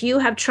 But if you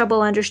have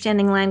trouble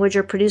understanding language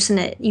or producing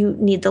it, you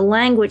need the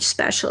language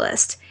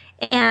specialist.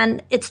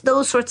 And it's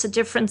those sorts of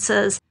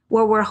differences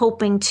where we're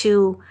hoping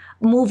to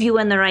move you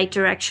in the right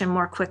direction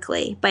more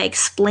quickly by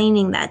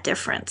explaining that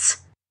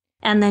difference.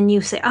 And then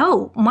you say,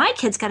 oh, my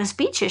kid's got a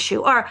speech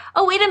issue. Or,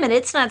 oh, wait a minute,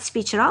 it's not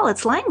speech at all,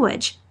 it's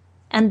language.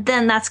 And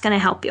then that's going to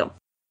help you.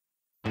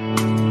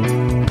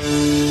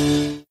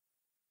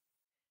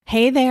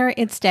 Hey there,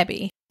 it's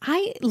Debbie.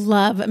 I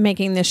love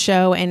making this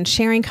show and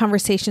sharing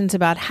conversations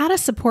about how to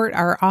support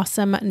our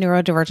awesome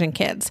neurodivergent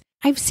kids.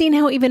 I've seen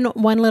how even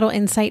one little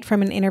insight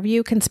from an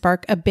interview can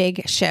spark a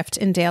big shift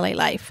in daily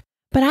life.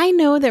 But I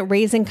know that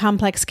raising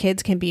complex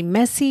kids can be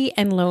messy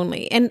and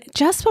lonely. And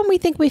just when we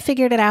think we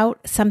figured it out,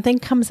 something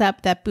comes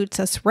up that boots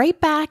us right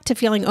back to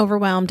feeling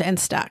overwhelmed and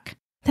stuck.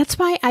 That's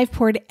why I've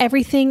poured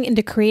everything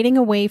into creating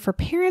a way for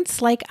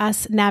parents like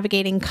us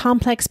navigating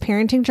complex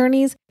parenting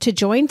journeys to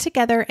join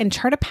together and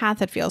chart a path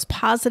that feels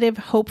positive,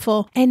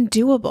 hopeful, and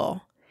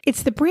doable.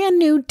 It's the brand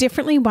new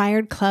Differently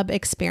Wired Club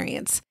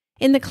experience.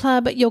 In the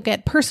club, you'll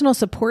get personal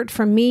support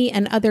from me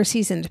and other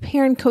seasoned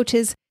parent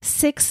coaches,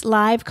 6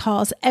 live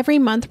calls every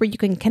month where you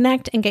can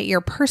connect and get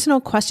your personal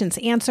questions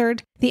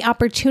answered, the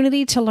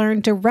opportunity to learn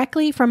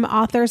directly from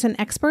authors and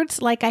experts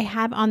like I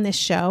have on this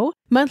show,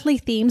 monthly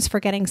themes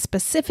for getting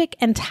specific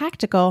and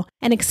tactical,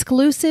 an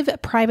exclusive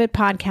private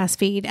podcast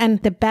feed,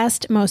 and the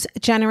best, most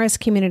generous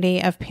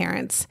community of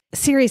parents.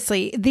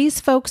 Seriously,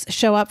 these folks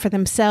show up for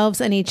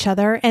themselves and each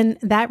other, and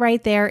that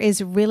right there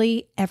is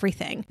really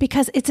everything.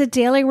 Because it's a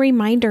daily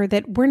reminder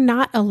that we're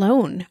not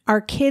alone.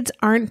 Our kids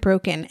aren't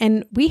broken,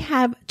 and we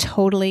have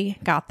totally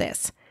got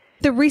this.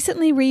 The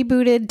recently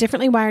rebooted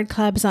Differently Wired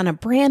Club is on a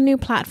brand new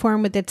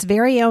platform with its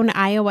very own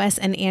iOS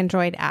and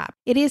Android app.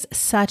 It is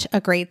such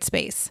a great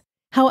space.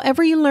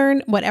 However you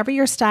learn, whatever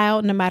your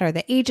style, no matter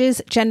the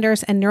ages,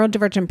 genders, and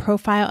neurodivergent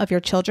profile of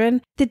your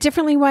children, the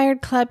Differently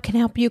Wired Club can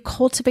help you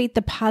cultivate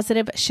the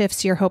positive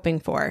shifts you're hoping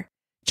for.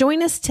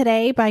 Join us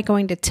today by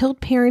going to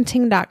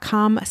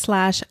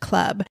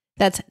tiltparenting.com/club.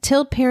 That's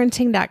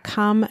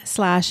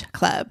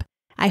tiltparenting.com/club.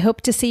 I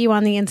hope to see you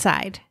on the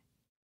inside.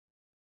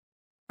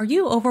 Are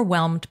you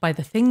overwhelmed by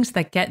the things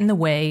that get in the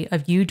way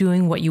of you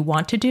doing what you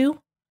want to do?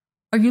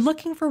 Are you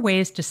looking for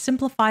ways to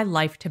simplify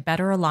life to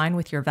better align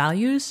with your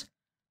values?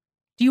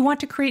 Do you want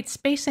to create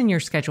space in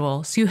your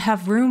schedule so you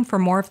have room for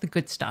more of the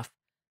good stuff?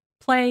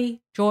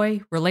 Play,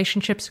 joy,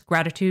 relationships,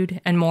 gratitude,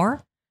 and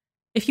more?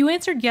 If you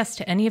answered yes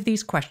to any of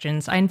these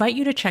questions, I invite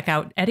you to check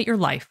out Edit Your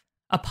Life,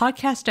 a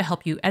podcast to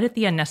help you edit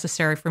the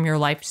unnecessary from your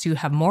life so you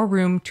have more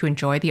room to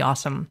enjoy the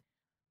awesome.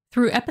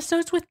 Through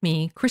episodes with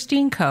me,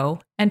 Christine Coe,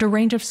 and a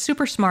range of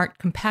super smart,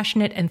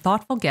 compassionate, and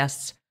thoughtful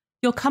guests,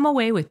 you'll come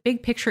away with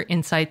big picture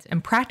insights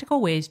and practical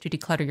ways to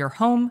declutter your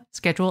home,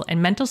 schedule,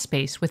 and mental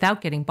space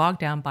without getting bogged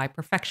down by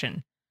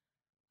perfection.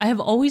 I have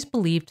always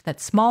believed that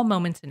small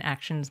moments and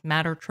actions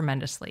matter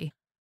tremendously.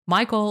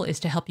 My goal is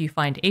to help you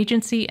find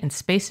agency and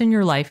space in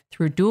your life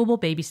through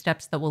doable baby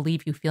steps that will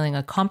leave you feeling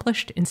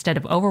accomplished instead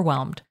of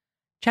overwhelmed.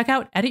 Check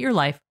out Edit Your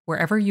Life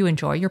wherever you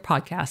enjoy your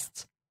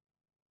podcasts.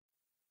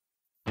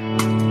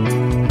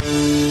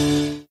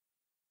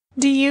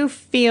 Do you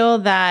feel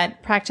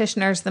that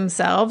practitioners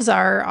themselves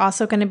are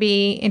also going to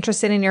be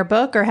interested in your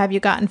book, or have you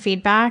gotten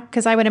feedback?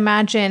 Because I would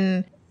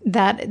imagine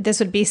that this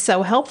would be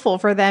so helpful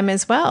for them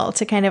as well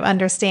to kind of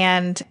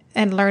understand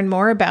and learn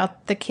more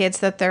about the kids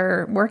that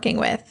they're working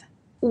with.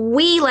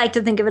 We like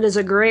to think of it as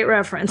a great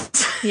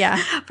reference. Yeah.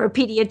 For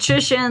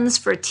pediatricians,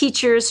 for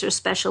teachers, for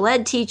special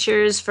ed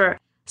teachers, for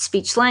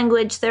speech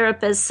language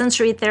therapists,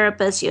 sensory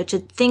therapists, to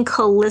think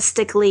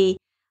holistically.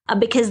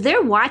 Because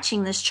they're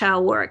watching this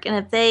child work. And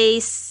if they,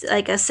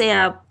 say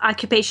a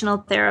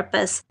occupational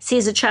therapist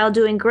sees a child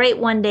doing great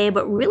one day,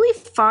 but really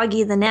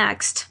foggy the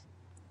next,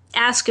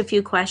 ask a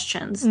few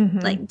questions. Mm-hmm.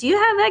 Like, do you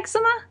have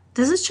eczema?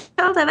 Does this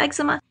child have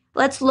eczema?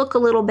 Let's look a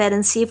little bit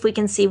and see if we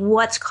can see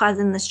what's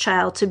causing this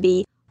child to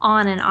be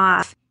on and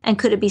off. And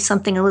could it be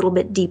something a little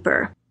bit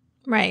deeper?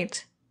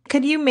 Right.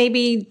 Could you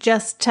maybe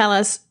just tell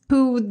us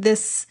who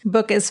this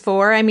book is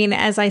for? I mean,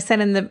 as I said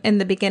in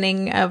the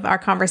beginning of our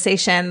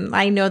conversation,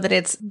 I know that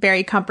it's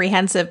very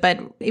comprehensive,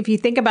 but if you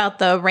think about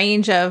the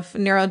range of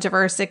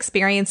neurodiverse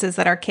experiences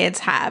that our kids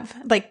have,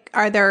 like,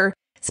 are there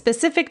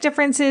specific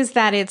differences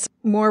that it's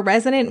more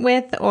resonant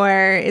with,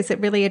 or is it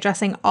really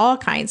addressing all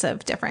kinds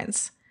of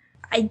difference?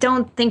 I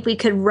don't think we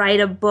could write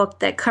a book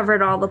that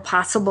covered all the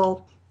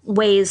possible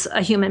ways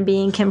a human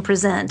being can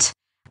present,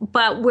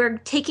 but we're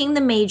taking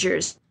the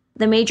major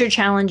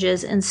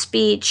challenges in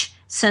speech,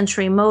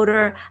 sensory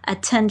motor,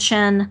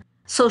 attention,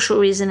 social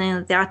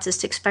reasoning, the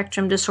autistic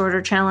spectrum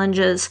disorder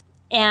challenges,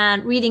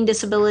 and reading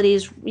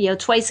disabilities,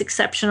 twice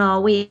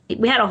exceptional. We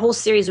had a whole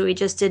series where we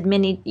just did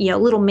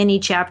little mini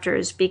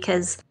chapters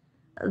because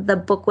the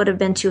book would have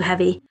been too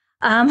heavy.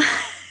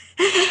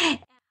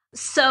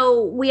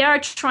 So we are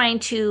trying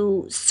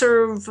to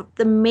serve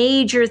the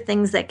major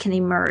things that can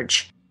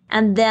emerge.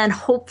 And then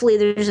hopefully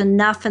there's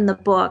enough in the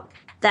book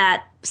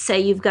that say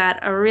you've got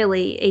a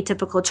really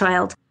atypical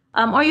child.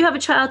 Or you have a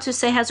child who,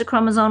 say, has a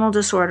chromosomal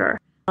disorder,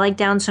 like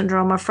Down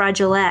syndrome or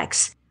Fragile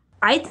X.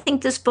 I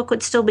think this book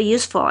would still be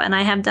useful. And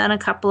I have done a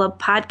couple of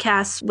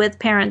podcasts with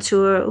parents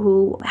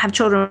who have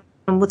children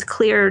with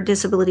clear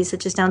disabilities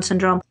such as Down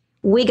syndrome.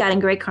 We got in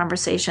great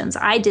conversations.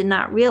 I did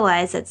not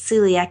realize that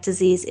celiac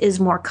disease is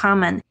more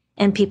common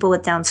in people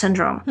with Down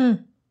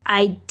syndrome.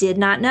 I did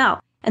not know.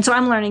 And so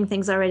I'm learning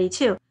things already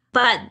too.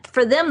 But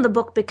for them, the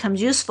book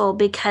becomes useful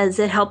because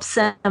it helps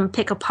them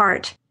pick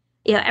apart.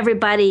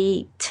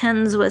 Everybody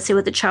tends, with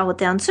the child with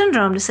Down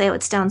syndrome to say, oh,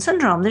 it's Down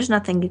syndrome. There's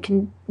nothing you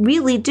can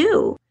really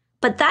do.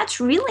 But that's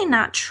really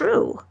not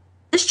true.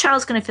 This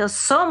child's going to feel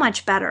so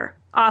much better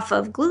off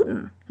of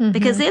gluten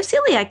because they have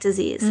celiac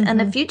disease. Mm-hmm.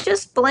 And if you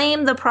just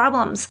blame the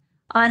problems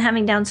on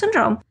having Down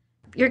syndrome,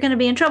 you're going to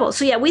be in trouble.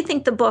 So we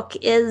think the book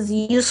is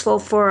useful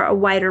for a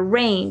wider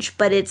range,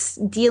 but it's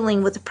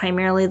dealing with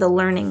primarily the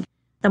learning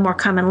the more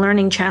common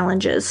learning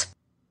challenges.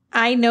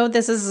 I know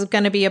this is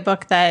going to be a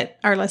book that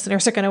our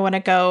listeners are going to want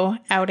to go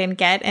out and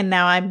get. And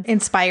now I'm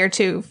inspired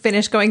to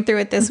finish going through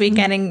it this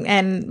weekend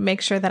and make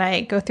sure that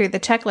I go through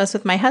the checklist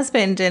with my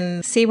husband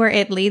and see where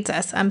it leads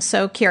us. I'm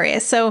so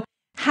curious. So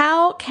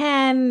how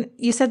can,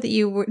 you said that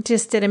you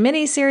just did a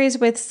mini series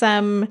with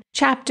some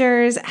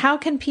chapters. How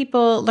can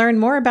people learn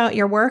more about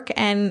your work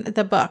and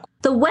the book?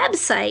 The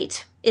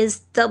website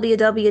is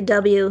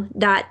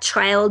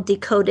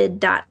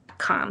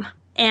www.childdecoded.com.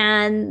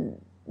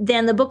 And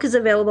then the book is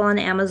available on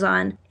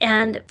Amazon.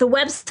 And the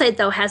website,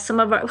 though, has some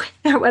of our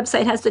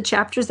website has the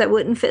chapters that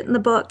wouldn't fit in the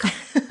book.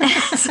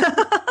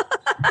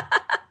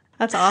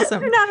 That's awesome.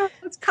 They're not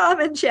always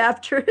common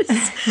chapters,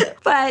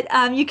 but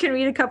you can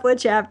read a couple of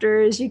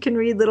chapters. You can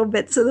read little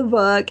bits of the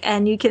book,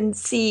 and you can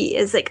see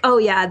it's like, oh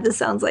yeah, this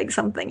sounds like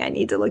something I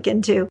need to look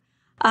into.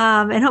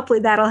 And hopefully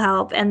that'll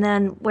help. And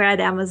then we're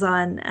at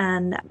Amazon,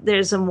 and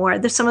there's some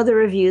of the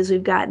reviews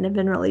we've gotten have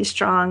been really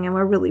strong, and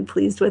we're really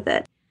pleased with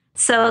it.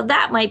 So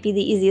that might be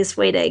the easiest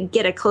way to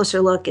get a closer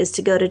look, is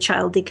to go to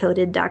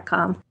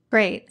childdecoded.com.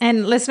 Great.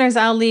 And listeners,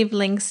 I'll leave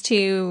links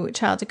to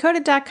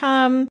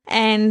childdecoded.com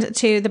and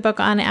to the book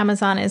on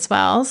Amazon as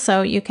well.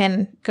 So you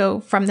can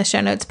go from the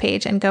show notes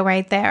page and go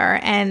right there.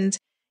 And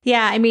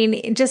yeah, I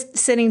mean, just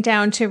sitting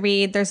down to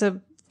read, there's a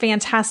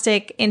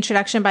fantastic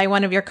introduction by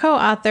one of your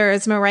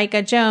co-authors,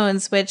 Marika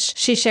Jones, which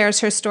she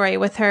shares her story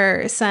with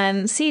her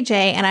son, CJ.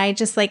 And I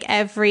just like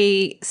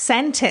every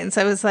sentence,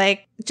 I was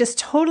like, just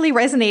totally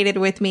resonated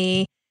with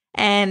me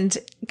and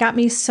got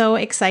me so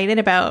excited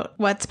about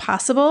what's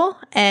possible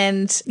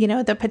and, you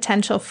know, the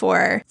potential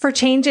for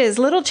changes,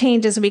 little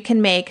changes we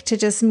can make to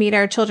just meet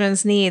our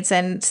children's needs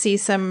and see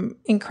some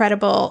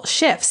incredible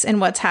shifts in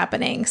what's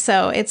happening.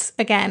 So it's,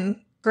 again,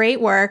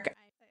 great work.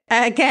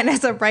 Again,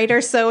 as a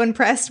writer, so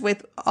impressed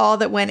with all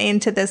that went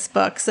into this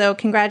book. So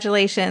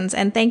congratulations.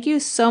 And thank you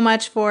so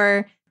much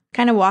for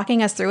kind of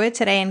walking us through it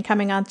today and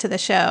coming on to the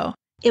show.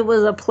 It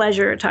was a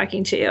pleasure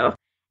talking to you.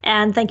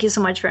 And thank you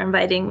so much for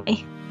inviting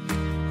me.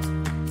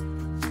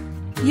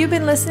 You've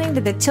been listening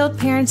to the Tilt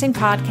Parenting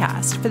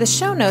Podcast. For the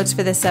show notes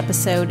for this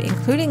episode,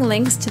 including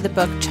links to the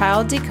book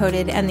Child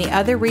Decoded and the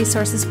other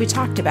resources we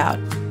talked about,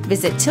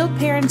 visit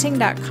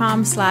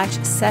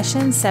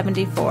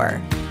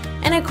tiltparenting.com/session74.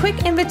 And a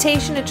quick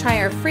invitation to try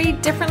our free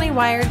Differently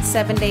Wired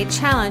 7-Day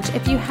Challenge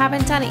if you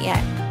haven't done it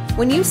yet.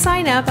 When you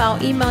sign up,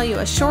 I'll email you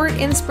a short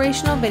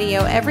inspirational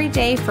video every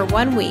day for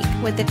 1 week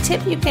with a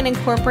tip you can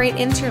incorporate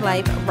into your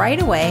life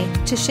right away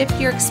to shift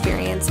your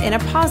experience in a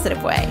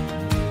positive way.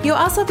 You'll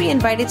also be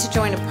invited to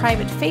join a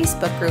private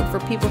Facebook group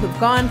for people who've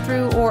gone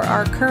through or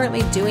are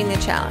currently doing the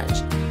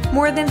challenge.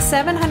 More than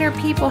 700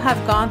 people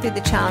have gone through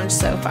the challenge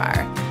so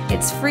far.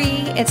 It's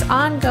free, it's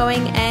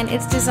ongoing, and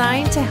it's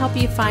designed to help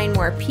you find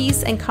more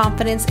peace and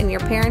confidence in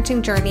your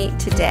parenting journey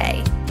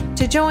today.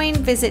 To join,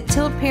 visit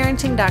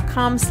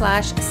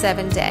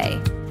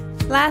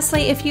tiltparenting.com/7day.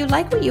 Lastly, if you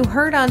like what you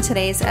heard on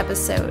today's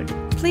episode,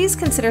 please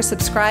consider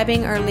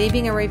subscribing or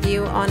leaving a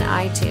review on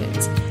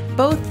iTunes.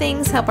 Both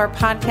things help our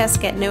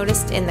podcast get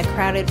noticed in the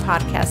crowded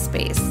podcast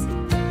space.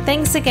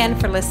 Thanks again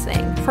for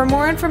listening. For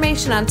more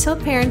information on Tilt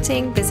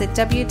Parenting, visit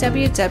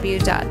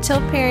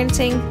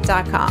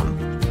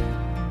www.tiltparenting.com.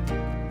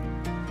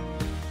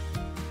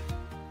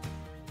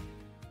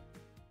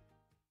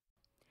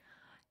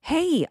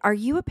 Hey, are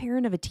you a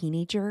parent of a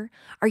teenager?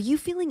 Are you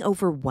feeling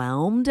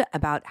overwhelmed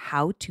about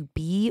how to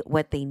be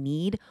what they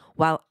need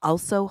while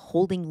also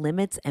holding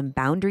limits and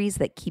boundaries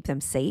that keep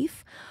them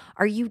safe?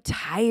 Are you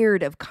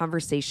tired of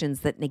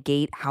conversations that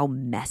negate how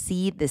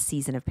messy this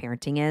season of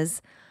parenting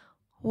is?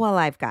 Well,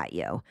 I've got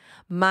you.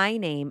 My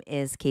name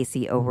is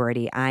Casey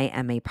O'Rourke. I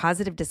am a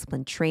positive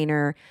discipline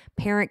trainer,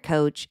 parent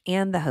coach,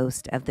 and the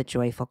host of the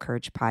Joyful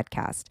Courage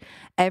podcast.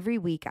 Every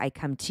week, I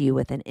come to you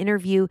with an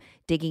interview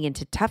digging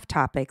into tough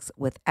topics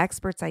with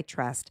experts I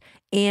trust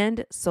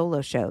and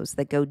solo shows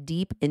that go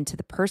deep into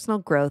the personal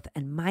growth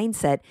and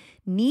mindset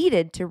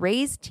needed to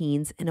raise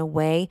teens in a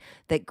way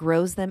that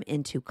grows them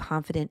into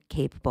confident,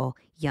 capable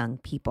young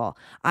people.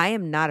 I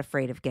am not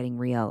afraid of getting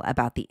real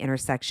about the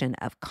intersection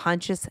of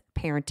conscious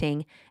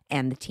parenting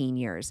and the teen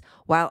years,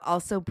 while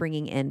also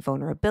bringing in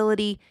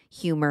vulnerability,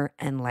 humor,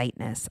 and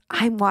lightness.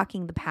 I'm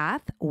walking the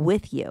path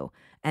with you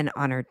and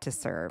honored to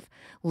serve.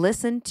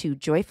 Listen to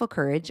Joyful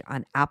Courage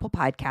on Apple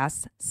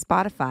Podcasts,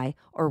 Spotify,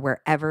 or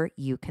wherever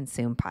you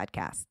consume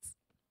podcasts.